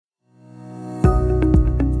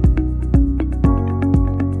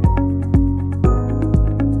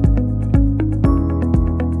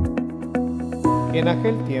En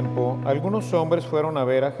aquel tiempo, algunos hombres fueron a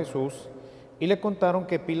ver a Jesús y le contaron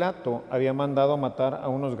que Pilato había mandado matar a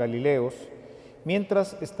unos galileos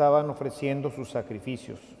mientras estaban ofreciendo sus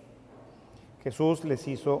sacrificios. Jesús les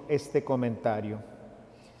hizo este comentario: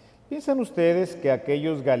 ¿piensan ustedes que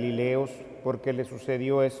aquellos galileos, porque les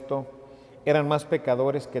sucedió esto, eran más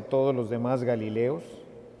pecadores que todos los demás galileos?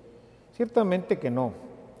 Ciertamente que no,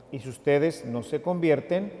 y si ustedes no se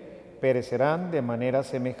convierten, perecerán de manera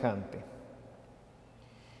semejante.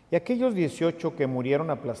 Y aquellos 18 que murieron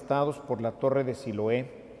aplastados por la torre de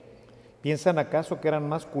Siloé, ¿piensan acaso que eran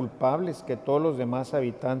más culpables que todos los demás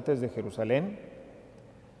habitantes de Jerusalén?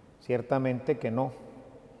 Ciertamente que no.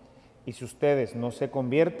 Y si ustedes no se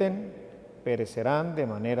convierten, perecerán de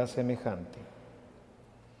manera semejante.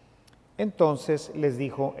 Entonces les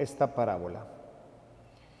dijo esta parábola: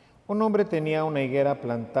 un hombre tenía una higuera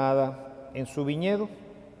plantada en su viñedo.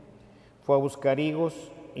 Fue a buscar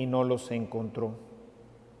higos y no los encontró.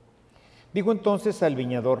 Dijo entonces al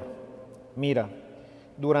viñador: mira,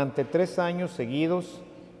 durante 3 años seguidos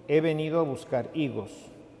he venido a buscar higos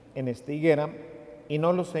en esta higuera y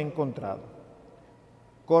no los he encontrado.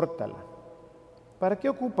 Córtala. ¿Para qué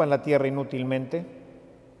ocupan la tierra inútilmente?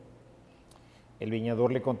 El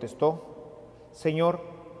viñador le contestó: Señor,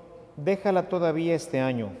 déjala todavía este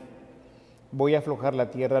año. Voy a aflojar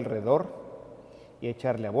la tierra alrededor y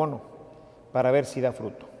echarle abono para ver si da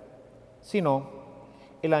fruto. Si no,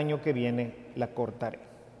 el año que viene la cortaré.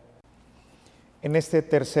 En este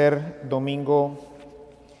tercer domingo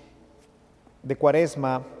de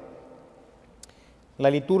Cuaresma,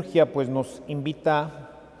 la liturgia pues nos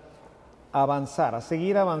invita a avanzar, a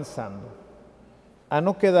seguir avanzando, a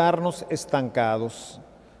no quedarnos estancados,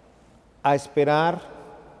 a esperar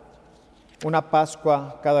una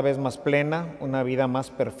Pascua cada vez más plena, una vida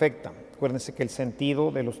más perfecta. Acuérdense que el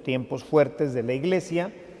sentido de los tiempos fuertes de la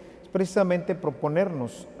Iglesia es precisamente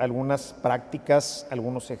proponernos algunas prácticas,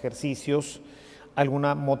 algunos ejercicios,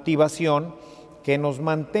 alguna motivación que nos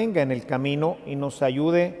mantenga en el camino y nos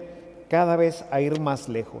ayude cada vez a ir más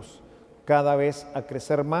lejos, cada vez a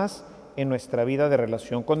crecer más en nuestra vida de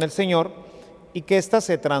relación con el Señor, y que ésta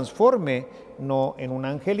se transforme no en un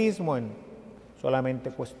angelismo, en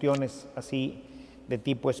solamente cuestiones así de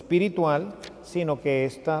tipo espiritual, sino que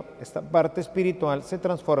esta parte espiritual se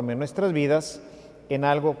transforme en nuestras vidas en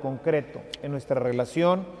algo concreto, en nuestra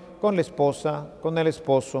relación con la esposa, con el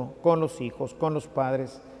esposo, con los hijos, con los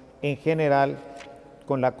padres, en general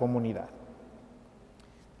con la comunidad.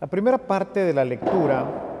 La primera parte de la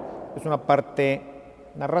lectura es una parte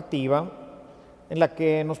narrativa en la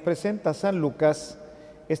que nos presenta San Lucas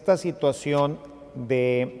esta situación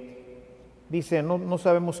de, dice, no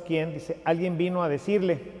sabemos quién, dice, alguien vino a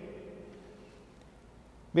decirle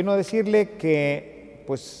que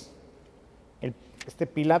pues este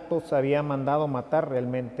Pilato se había mandado matar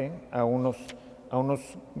realmente a unos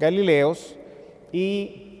galileos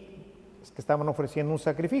y que estaban ofreciendo un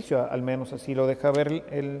sacrificio, al menos así lo deja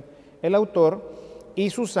ver el autor,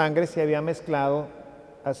 y su sangre se había mezclado,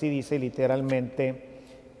 así dice literalmente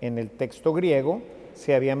en el texto griego,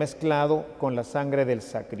 se había mezclado con la sangre del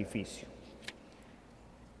sacrificio.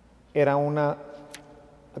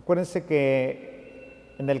 Acuérdense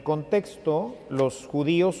que en el contexto los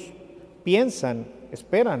judíos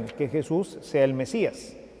esperan que Jesús sea el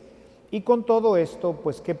Mesías. Y con todo esto,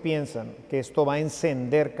 pues, ¿qué piensan? Que esto va a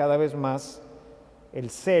encender cada vez más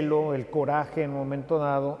el celo, el coraje en un momento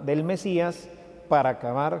dado del Mesías para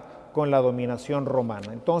acabar con la dominación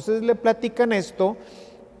romana. Entonces le platican esto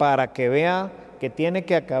para que vea que tiene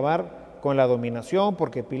que acabar con la dominación,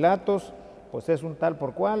 porque Pilatos pues es un tal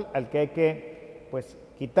por cual al que hay que pues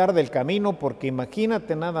quitar del camino, porque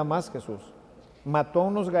imagínate nada más, Jesús mató a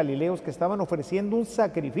unos galileos que estaban ofreciendo un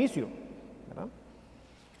sacrificio, ¿verdad?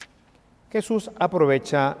 Jesús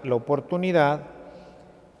aprovecha la oportunidad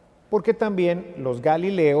porque también los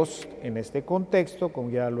galileos, en este contexto, como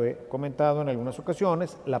ya lo he comentado en algunas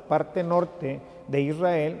ocasiones, la parte norte de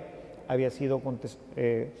Israel había sido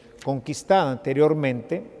conquistada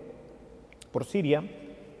anteriormente por Siria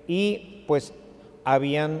y pues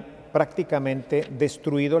habían prácticamente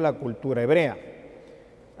destruido la cultura hebrea.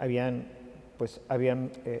 Habían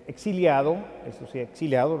exiliado,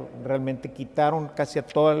 realmente quitaron casi a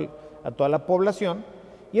toda la población,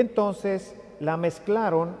 y entonces la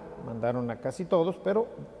mezclaron, mandaron a casi todos, pero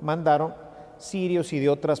mandaron sirios y de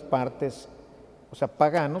otras partes, o sea,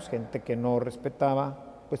 paganos, gente que no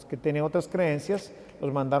respetaba, pues que tenía otras creencias,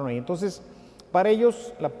 los mandaron ahí. Entonces, para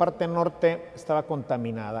ellos la parte norte estaba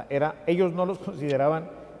contaminada, ellos no los consideraban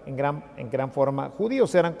en gran forma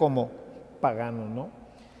judíos, eran como paganos, ¿no?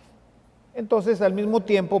 Entonces, al mismo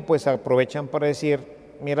tiempo, pues aprovechan para decir,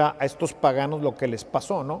 mira a estos paganos lo que les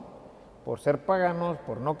pasó, ¿no? Por ser paganos,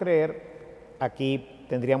 por no creer, aquí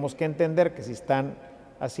tendríamos que entender que si están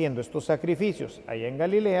haciendo estos sacrificios allá en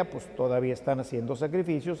Galilea, pues todavía están haciendo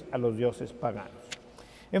sacrificios a los dioses paganos.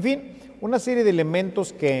 En fin, una serie de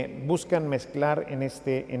elementos que buscan mezclar en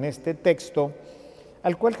este texto,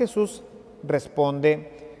 al cual Jesús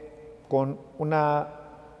responde con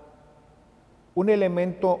un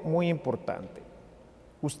elemento muy importante.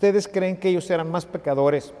 ¿Ustedes creen que ellos eran más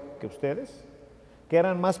pecadores que ustedes? ¿Que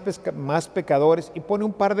eran más pecadores? Y pone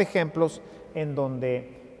un par de ejemplos en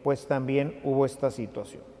donde pues también hubo esta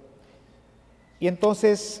situación. Y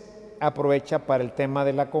entonces aprovecha para el tema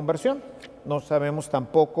de la conversión. No sabemos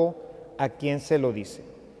tampoco a quién se lo dice.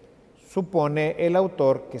 Supone el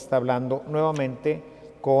autor que está hablando nuevamente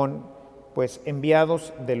con pues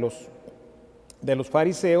enviados de los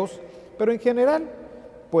fariseos, pero en general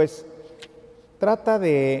pues trata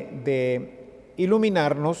de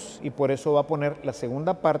iluminarnos, y por eso va a poner la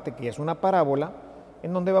segunda parte, que es una parábola,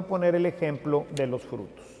 en donde va a poner el ejemplo de los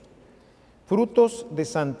frutos. Frutos de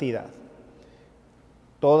santidad.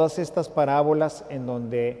 Todas estas parábolas en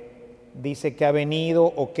donde dice que ha venido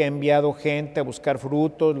o que ha enviado gente a buscar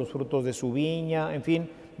frutos, los frutos de su viña, en fin,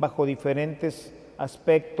 bajo diferentes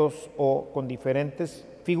aspectos o con diferentes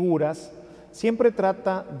figuras, siempre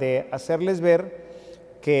trata de hacerles ver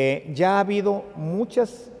que ya ha habido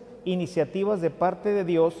muchas iniciativas de parte de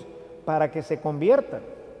Dios para que se conviertan.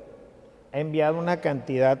 Ha enviado una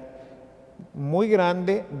cantidad muy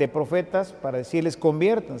grande de profetas para decirles: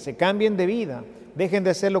 conviértanse, cambien de vida, dejen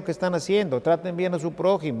de hacer lo que están haciendo, traten bien a su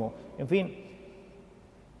prójimo, en fin.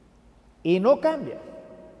 Y no cambia,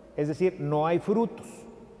 es decir, no hay frutos.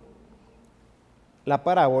 La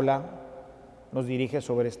parábola nos dirige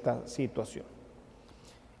sobre esta situación.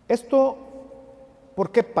 Esto,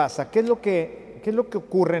 ¿por qué pasa? ¿Qué es lo que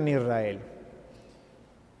ocurre en Israel?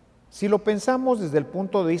 Si lo pensamos desde el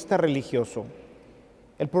punto de vista religioso,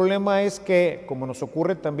 el problema es que, como nos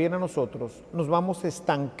ocurre también a nosotros, nos vamos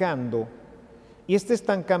estancando, y este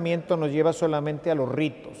estancamiento nos lleva solamente a los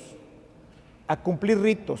ritos, a cumplir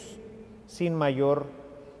ritos sin mayor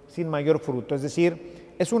fruto. Es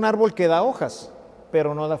decir, es un árbol que da hojas,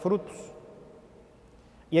 pero no da frutos.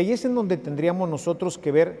 Y ahí es en donde tendríamos nosotros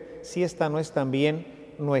que ver si esta no es también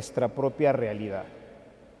nuestra propia realidad.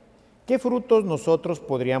 ¿Qué frutos nosotros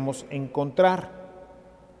podríamos encontrar?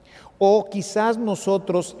 O quizás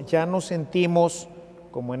nosotros ya nos sentimos,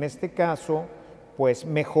 como en este caso, pues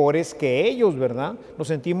mejores que ellos, ¿verdad? Nos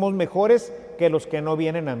sentimos mejores que los que no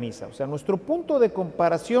vienen a misa. O sea, nuestro punto de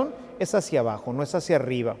comparación es hacia abajo, no es hacia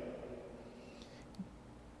arriba.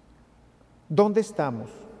 ¿Dónde estamos?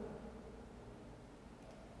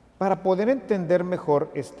 Para poder entender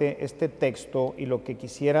mejor este texto y lo que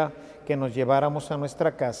quisiera que nos lleváramos a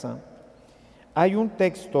nuestra casa, hay un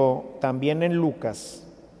texto también en Lucas,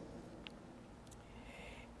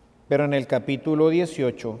 pero en el capítulo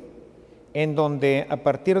 18, en donde a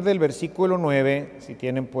partir del versículo 9, si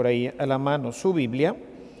tienen por ahí a la mano su Biblia,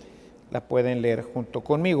 la pueden leer junto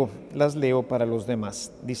conmigo. Las leo para los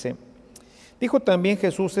demás. Dice: dijo también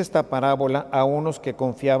Jesús esta parábola a unos que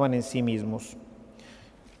confiaban en sí mismos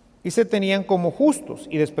y se tenían como justos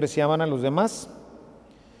y despreciaban a los demás.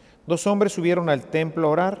 2 hombres subieron al templo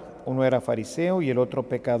a orar, uno era fariseo y el otro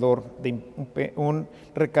pecador, un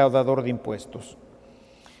recaudador de impuestos.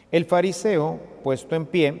 El fariseo, puesto en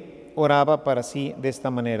pie, oraba para sí de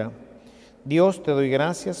esta manera: Dios, te doy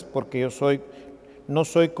gracias porque no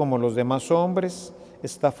soy como los demás hombres,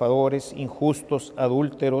 estafadores, injustos,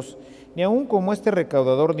 adúlteros, ni aun como este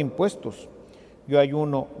recaudador de impuestos. Yo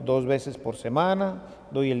ayuno 2 veces por semana,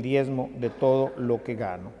 doy el diezmo de todo lo que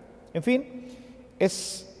gano. En fin,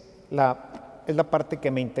 es la parte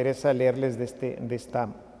que me interesa leerles de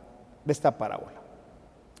esta parábola.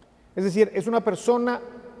 Es decir, es una persona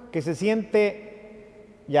que se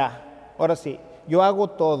siente, ya, ahora sí, yo hago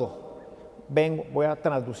todo. Voy a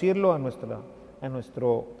traducirlo a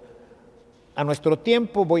nuestro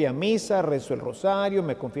tiempo, voy a misa, rezo el rosario,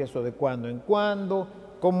 me confieso de cuando en cuando,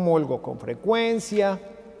 comulgo con frecuencia.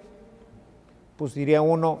 Pues diría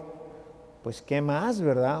uno, pues qué más,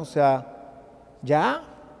 ¿verdad? O sea, ya.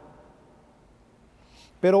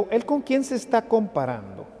 Pero ¿él con quién se está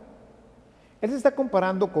comparando? Él se está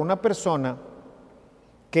comparando con una persona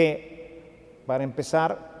que, para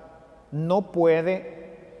empezar, no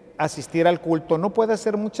puede asistir al culto, no puede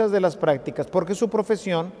hacer muchas de las prácticas porque su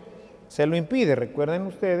profesión se lo impide. Recuerden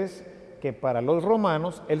ustedes que para los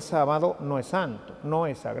romanos el sábado no es santo, no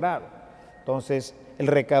es sagrado. Entonces, el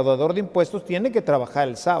recaudador de impuestos tiene que trabajar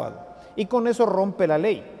el sábado y con eso rompe la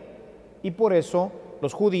ley. Y por eso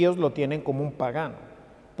los judíos lo tienen como un pagano,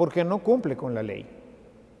 porque no cumple con la ley.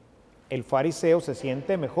 El fariseo se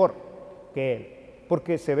siente mejor que él,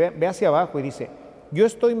 porque se ve hacia abajo y dice, yo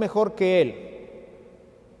estoy mejor que él.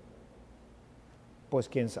 Pues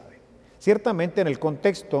quién sabe. Ciertamente en el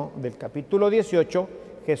contexto del capítulo 18,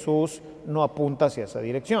 Jesús no apunta hacia esa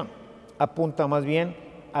dirección, apunta más bien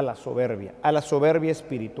a la soberbia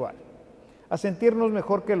espiritual, a sentirnos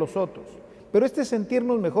mejor que los otros. Pero este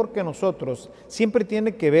sentirnos mejor que nosotros siempre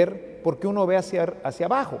tiene que ver porque uno ve hacia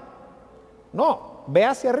abajo. No, ve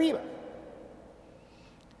hacia arriba.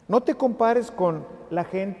 No te compares con la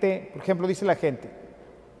gente, por ejemplo, dice la gente,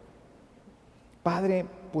 padre,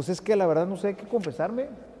 pues es que la verdad no sé qué confesarme.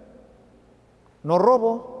 No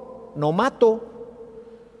robo, no mato.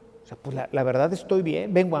 O sea, pues la verdad estoy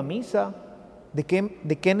bien, vengo a misa. ¿De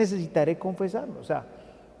qué necesitaré confesarme? O sea,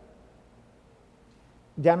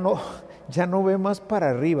 ya no ve más para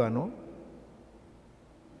arriba, ¿no?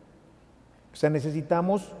 O sea,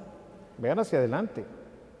 necesitamos, vean hacia adelante.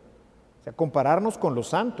 O sea, compararnos con los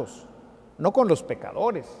santos, no con los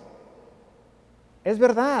pecadores. Es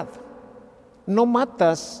verdad, no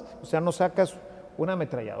matas, o sea, no sacas una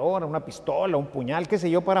ametralladora, una pistola, un puñal, qué sé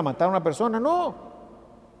yo, para matar a una persona, no.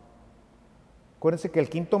 Acuérdense que el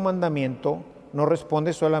quinto mandamiento no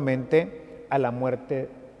responde solamente a la muerte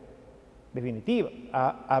definitiva,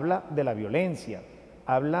 habla de la violencia,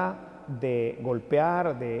 habla de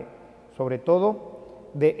golpear, sobre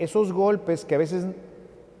todo de esos golpes que a veces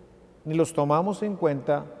ni los tomamos en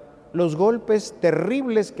cuenta, los golpes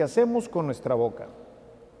terribles que hacemos con nuestra boca.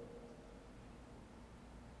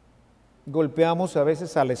 Golpeamos a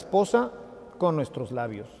veces a la esposa con nuestros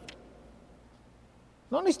labios.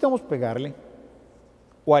 No necesitamos pegarle.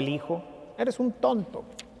 O al hijo, eres un tonto,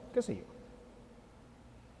 qué sé yo.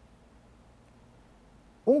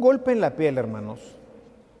 Un golpe en la piel, hermanos,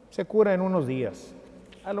 se cura en unos días,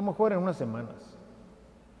 a lo mejor en unas semanas.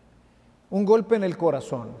 Un golpe en el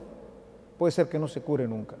corazón puede ser que no se cure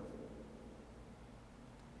nunca.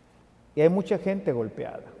 Y hay mucha gente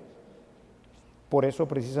golpeada. Por eso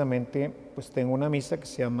precisamente pues tengo una misa que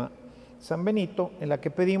se llama San Benito, en la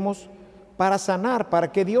que pedimos para sanar,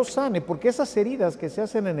 para que Dios sane, porque esas heridas que se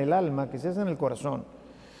hacen en el alma, que se hacen en el corazón,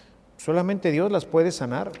 solamente Dios las puede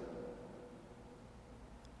sanar.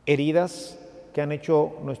 Heridas que han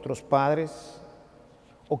hecho nuestros padres,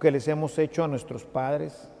 o que les hemos hecho a nuestros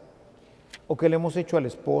padres, o que le hemos hecho al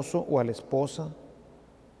esposo o a la esposa,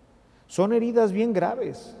 son heridas bien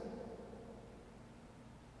graves,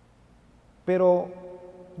 pero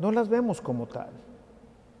no las vemos como tal.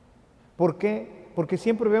 ¿Por qué? Porque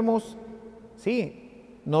siempre vemos,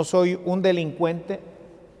 sí, no soy un delincuente,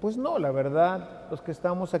 pues no, la verdad, los que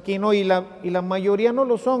estamos aquí no, y la mayoría no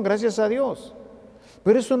lo son, gracias a Dios.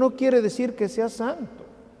 Pero eso no quiere decir que sea santo,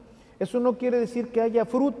 eso no quiere decir que haya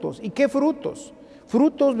frutos. ¿Y qué frutos?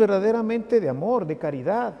 Frutos verdaderamente de amor, de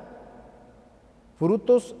caridad,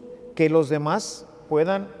 frutos que los demás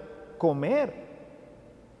puedan comer.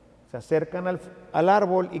 Se acercan al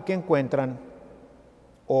árbol y ¿qué encuentran?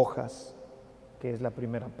 Hojas, que es la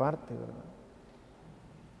primera parte, ¿verdad?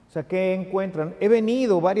 O sea, ¿qué encuentran? He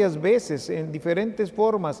venido varias veces en diferentes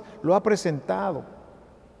formas, lo ha presentado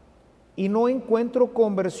y no encuentro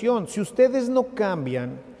conversión. Si ustedes no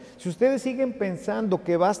cambian, si ustedes siguen pensando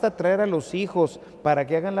que basta traer a los hijos para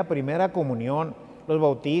que hagan la primera comunión, los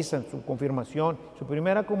bautizan, su confirmación, su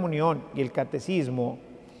primera comunión y el catecismo,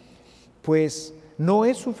 pues no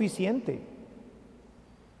es suficiente.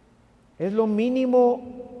 Es lo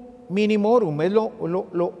mínimo, minimorum, es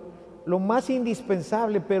lo más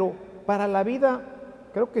indispensable, pero para la vida,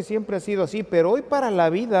 creo que siempre ha sido así, pero hoy para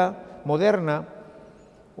la vida moderna,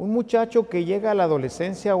 un muchacho que llega a la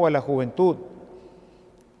adolescencia o a la juventud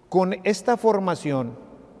con esta formación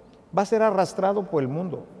va a ser arrastrado por el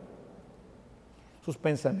mundo. Sus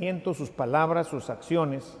pensamientos, sus palabras, sus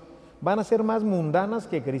acciones van a ser más mundanas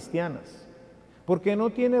que cristianas, porque no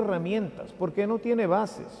tiene herramientas, porque no tiene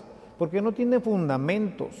bases, porque no tiene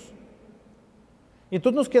fundamentos. Y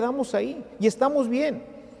entonces nos quedamos ahí y estamos bien.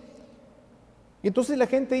 Y entonces la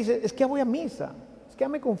gente dice, es que ya voy a misa, es que ya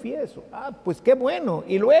me confieso. Ah, pues qué bueno.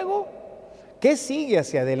 Y luego, ¿qué sigue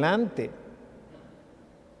hacia adelante?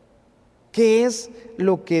 ¿Qué es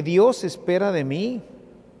lo que Dios espera de mí?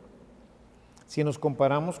 Si nos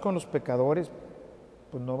comparamos con los pecadores,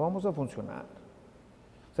 pues no vamos a funcionar.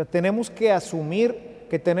 O sea, tenemos que asumir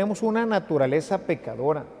que tenemos una naturaleza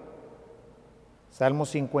pecadora. Salmo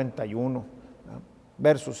 51, ¿no?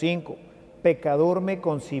 Verso 5. Pecador me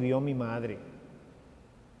concibió mi madre.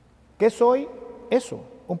 ¿Qué soy? Eso,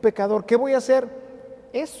 un pecador. ¿Qué voy a hacer?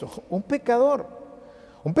 Eso, un pecador.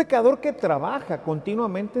 Un pecador que trabaja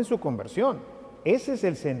continuamente en su conversión. Ese es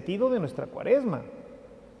el sentido de nuestra Cuaresma.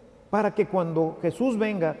 para que cuando Jesús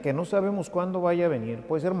venga, que no sabemos cuándo vaya a venir,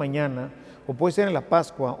 puede ser mañana, o puede ser en la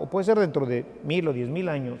Pascua, o puede ser dentro de 1000 o 10,000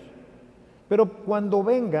 años, pero cuando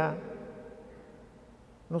venga,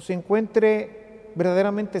 nos encuentre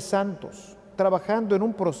verdaderamente santos, trabajando en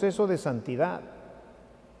un proceso de santidad.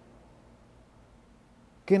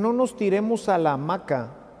 Que no nos tiremos a la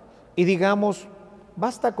hamaca y digamos,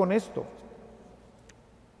 basta con esto.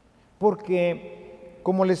 Porque,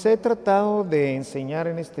 como les he tratado de enseñar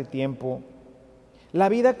en este tiempo, la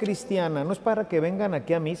vida cristiana no es para que vengan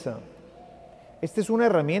aquí a misa. Esta es una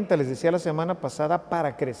herramienta, les decía la semana pasada,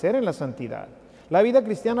 para crecer en la santidad. La vida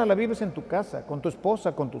cristiana la vives en tu casa, con tu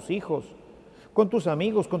esposa, con tus hijos, con tus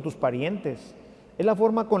amigos, con tus parientes. Es la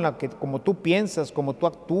forma con la que, como tú piensas, como tú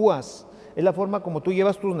actúas, es la forma como tú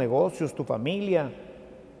llevas tus negocios, tu familia,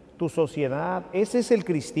 tu sociedad. Ese es el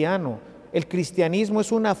cristiano. El cristianismo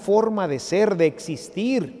es una forma de ser, de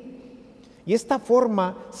existir. Y esta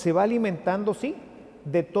forma se va alimentando, sí,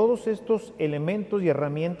 de todos estos elementos y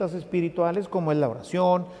herramientas espirituales, como es la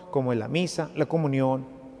oración, como es la misa, la comunión,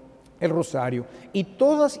 el rosario, y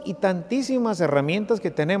todas y tantísimas herramientas que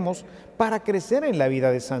tenemos para crecer en la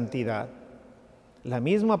vida de santidad. La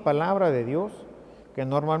misma palabra de Dios, que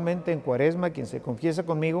normalmente en Cuaresma, quien se confiesa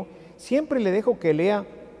conmigo, siempre le dejo que lea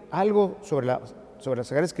algo sobre la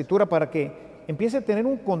Sagrada Escritura para que empiece a tener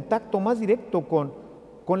un contacto más directo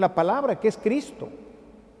con la palabra que es Cristo.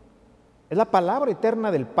 Es la palabra eterna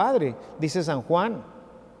del Padre, dice San Juan.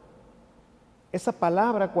 Esa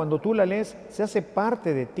palabra, cuando tú la lees, se hace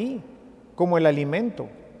parte de ti, como el alimento,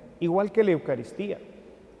 igual que la Eucaristía.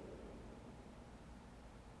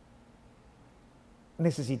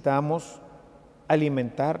 Necesitamos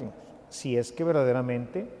alimentarnos, si es que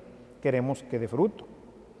verdaderamente queremos que dé fruto.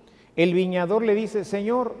 El viñador le dice,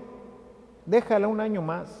 Señor, déjala un año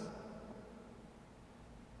más.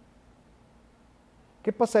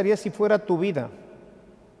 ¿Qué pasaría si fuera tu vida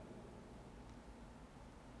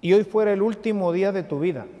y hoy fuera el último día de tu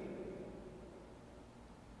vida?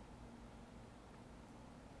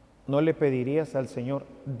 ¿No le pedirías al Señor,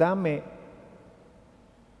 dame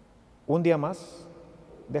un día más?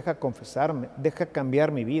 Deja confesarme, deja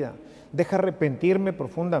cambiar mi vida, deja arrepentirme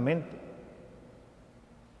profundamente.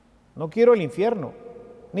 No quiero el infierno,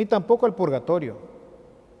 ni tampoco el purgatorio.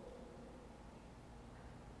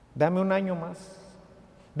 Dame un año más,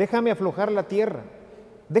 déjame aflojar la tierra,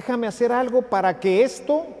 déjame hacer algo para que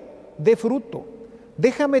esto dé fruto.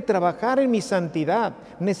 Déjame trabajar en mi santidad,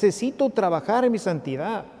 necesito trabajar en mi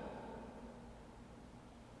santidad.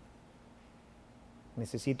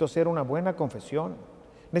 Necesito hacer una buena confesión.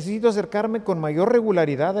 Necesito acercarme con mayor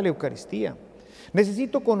regularidad a la Eucaristía.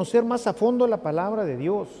 Necesito conocer más a fondo la palabra de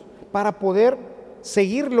Dios para poder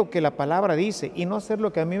seguir lo que la palabra dice y no hacer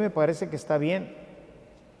lo que a mí me parece que está bien.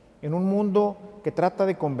 En un mundo que trata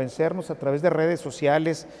de convencernos a través de redes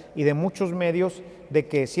sociales y de muchos medios de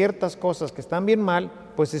que ciertas cosas que están bien mal,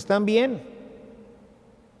 pues están bien.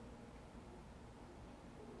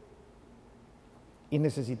 Y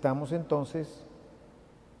necesitamos entonces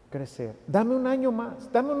crecer. Dame un año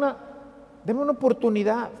más, dame una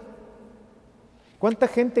oportunidad. ¿Cuánta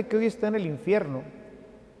gente que hoy está en el infierno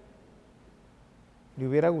le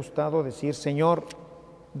hubiera gustado decir, Señor,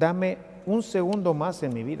 dame un segundo más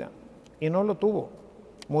en mi vida? Y no lo tuvo.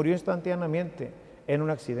 Murió instantáneamente en un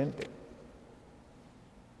accidente.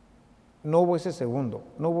 No hubo ese segundo,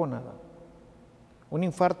 no hubo nada. Un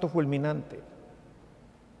infarto fulminante.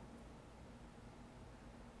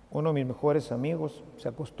 Uno de mis mejores amigos se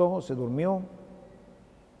acostó, se durmió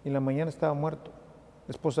y en la mañana estaba muerto.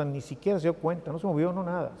 La esposa ni siquiera se dio cuenta, no se movió, no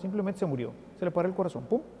nada, simplemente se murió, se le paró el corazón,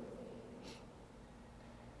 ¡pum!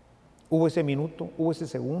 Hubo ese minuto, hubo ese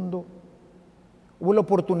segundo, hubo la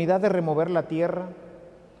oportunidad de remover la tierra,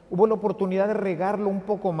 hubo la oportunidad de regarlo un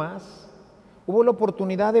poco más, hubo la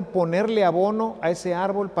oportunidad de ponerle abono a ese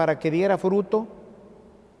árbol para que diera fruto.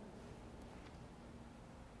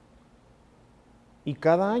 Y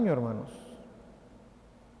cada año, hermanos,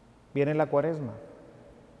 viene la Cuaresma.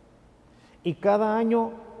 Y cada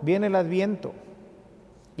año viene el Adviento.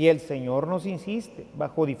 Y el Señor nos insiste,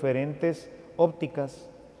 bajo diferentes ópticas,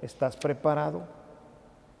 ¿estás preparado?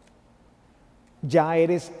 ¿Ya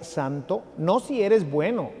eres santo? No si eres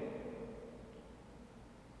bueno,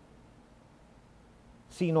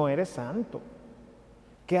 si no eres santo.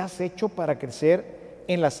 ¿Qué has hecho para crecer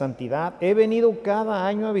en la santidad? He venido cada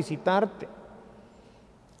año a visitarte,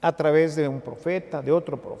 a través de un profeta, de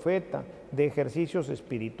otro profeta, de ejercicios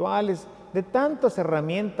espirituales, de tantas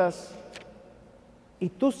herramientas, y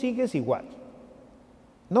tú sigues igual,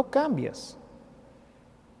 no cambias.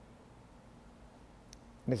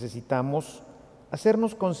 Necesitamos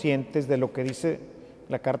hacernos conscientes de lo que dice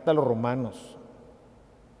la carta a los Romanos.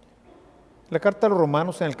 La carta a los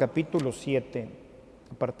Romanos en el capítulo 7,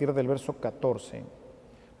 a partir del verso 14,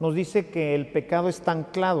 nos dice que el pecado está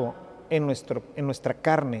anclado en nuestra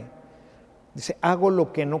carne. Dice, hago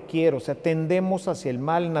lo que no quiero, o sea, tendemos hacia el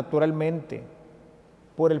mal naturalmente,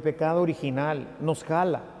 por el pecado original, nos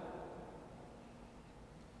jala.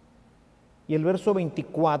 Y el verso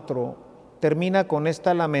 24 termina con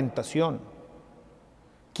esta lamentación.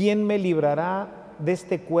 ¿Quién me librará de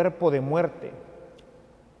este cuerpo de muerte?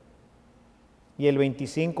 Y el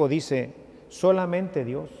 25 dice, solamente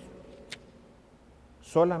Dios,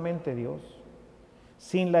 solamente Dios.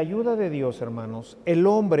 Sin la ayuda de Dios, hermanos, el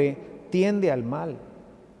hombre tiende al mal,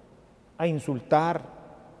 a insultar,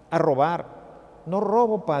 a robar. No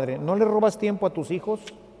robo, padre, ¿no le robas tiempo a tus hijos?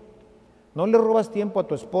 ¿No le robas tiempo a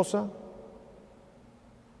tu esposa?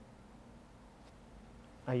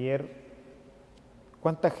 Ayer,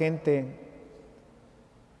 ¿cuánta gente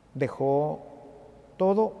dejó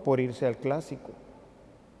todo por irse al clásico?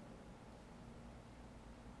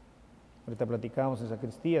 Ahorita platicábamos en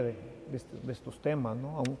sacristía de estos temas,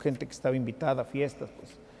 ¿no? A gente que estaba invitada a fiestas,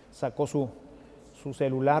 pues sacó su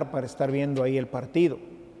celular para estar viendo ahí el partido.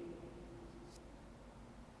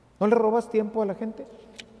 ¿No le robas tiempo a la gente?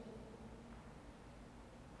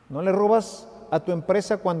 ¿No le robas a tu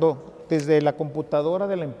empresa cuando desde la computadora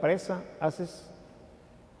de la empresa haces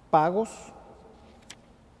pagos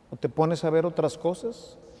o te pones a ver otras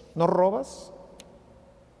cosas? ¿No robas?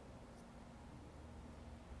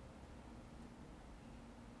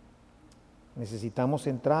 Necesitamos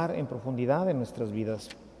entrar en profundidad en nuestras vidas.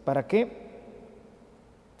 ¿Para qué?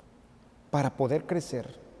 Para poder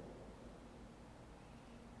crecer,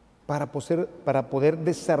 para poder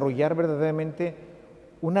desarrollar verdaderamente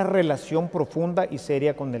una relación profunda y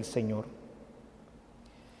seria con el Señor.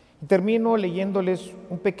 Y termino leyéndoles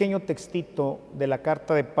un pequeño textito de la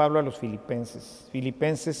carta de Pablo a los Filipenses,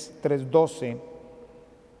 Filipenses 3:12,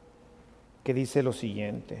 que dice lo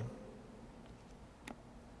siguiente.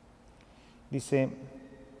 Dice,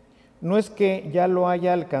 no es que ya lo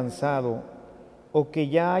haya alcanzado o que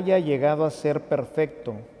ya haya llegado a ser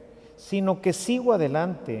perfecto, sino que sigo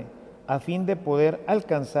adelante a fin de poder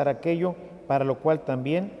alcanzar aquello para lo cual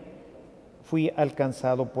también fui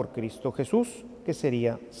alcanzado por Cristo Jesús, que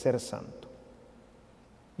sería ser santo.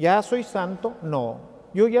 ¿Ya soy santo? No.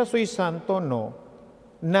 ¿Yo ya soy santo? No.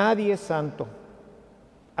 Nadie es santo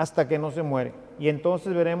hasta que no se muere. Y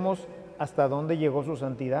entonces veremos hasta dónde llegó su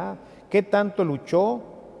santidad, qué tanto luchó,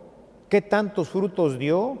 qué tantos frutos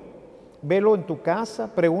dio. Velo en tu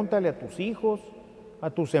casa, pregúntale a tus hijos,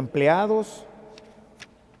 a tus empleados,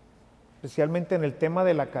 especialmente en el tema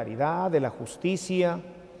de la caridad, de la justicia.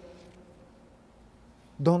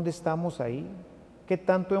 ¿Dónde estamos ahí? ¿Qué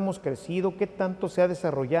tanto hemos crecido? ¿Qué tanto se ha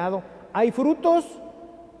desarrollado? ¿Hay frutos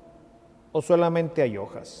o solamente hay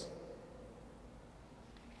hojas?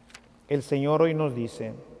 El Señor hoy nos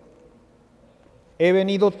dice, he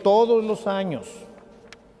venido todos los años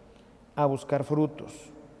a buscar frutos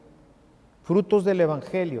del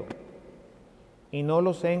Evangelio, y no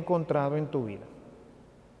los he encontrado en tu vida.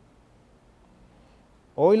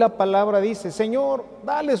 Hoy la palabra dice, Señor,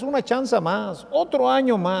 dales una chance más, otro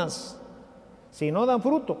año más. Si no dan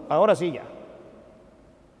fruto, ahora sí ya.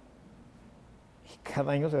 Y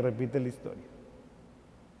cada año se repite la historia.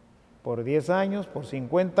 Por 10 años, por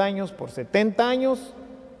 50 años, por 70 años,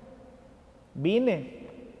 vine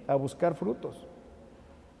a buscar frutos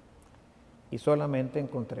y solamente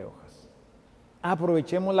encontré hojas.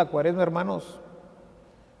 Aprovechemos la Cuaresma, hermanos.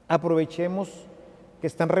 Aprovechemos que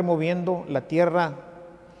están removiendo la tierra,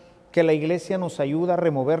 que la iglesia nos ayuda a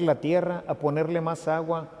remover la tierra, a ponerle más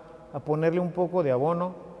agua, a ponerle un poco de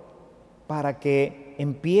abono, para que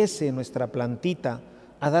empiece nuestra plantita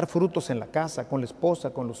a dar frutos en la casa, con la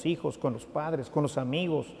esposa, con los hijos, con los padres, con los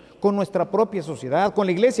amigos, con nuestra propia sociedad, con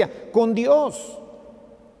la iglesia, con Dios.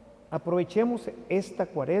 Aprovechemos esta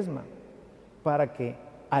Cuaresma para que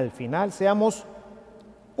al final seamos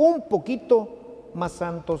un poquito más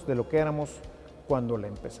santos de lo que éramos cuando la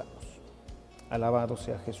empezamos. Alabado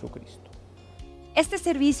sea Jesucristo. Este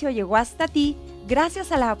servicio llegó hasta ti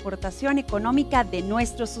gracias a la aportación económica de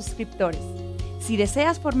nuestros suscriptores. Si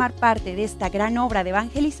deseas formar parte de esta gran obra de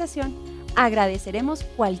evangelización, agradeceremos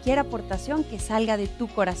cualquier aportación que salga de tu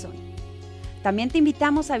corazón. También te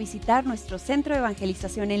invitamos a visitar nuestro centro de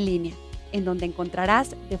evangelización en línea, en donde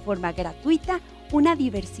encontrarás de forma gratuita una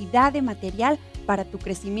diversidad de material para tu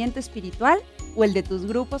crecimiento espiritual o el de tus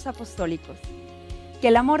grupos apostólicos. Que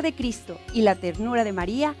el amor de Cristo y la ternura de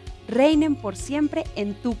María reinen por siempre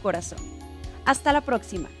en tu corazón. Hasta la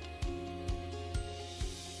próxima.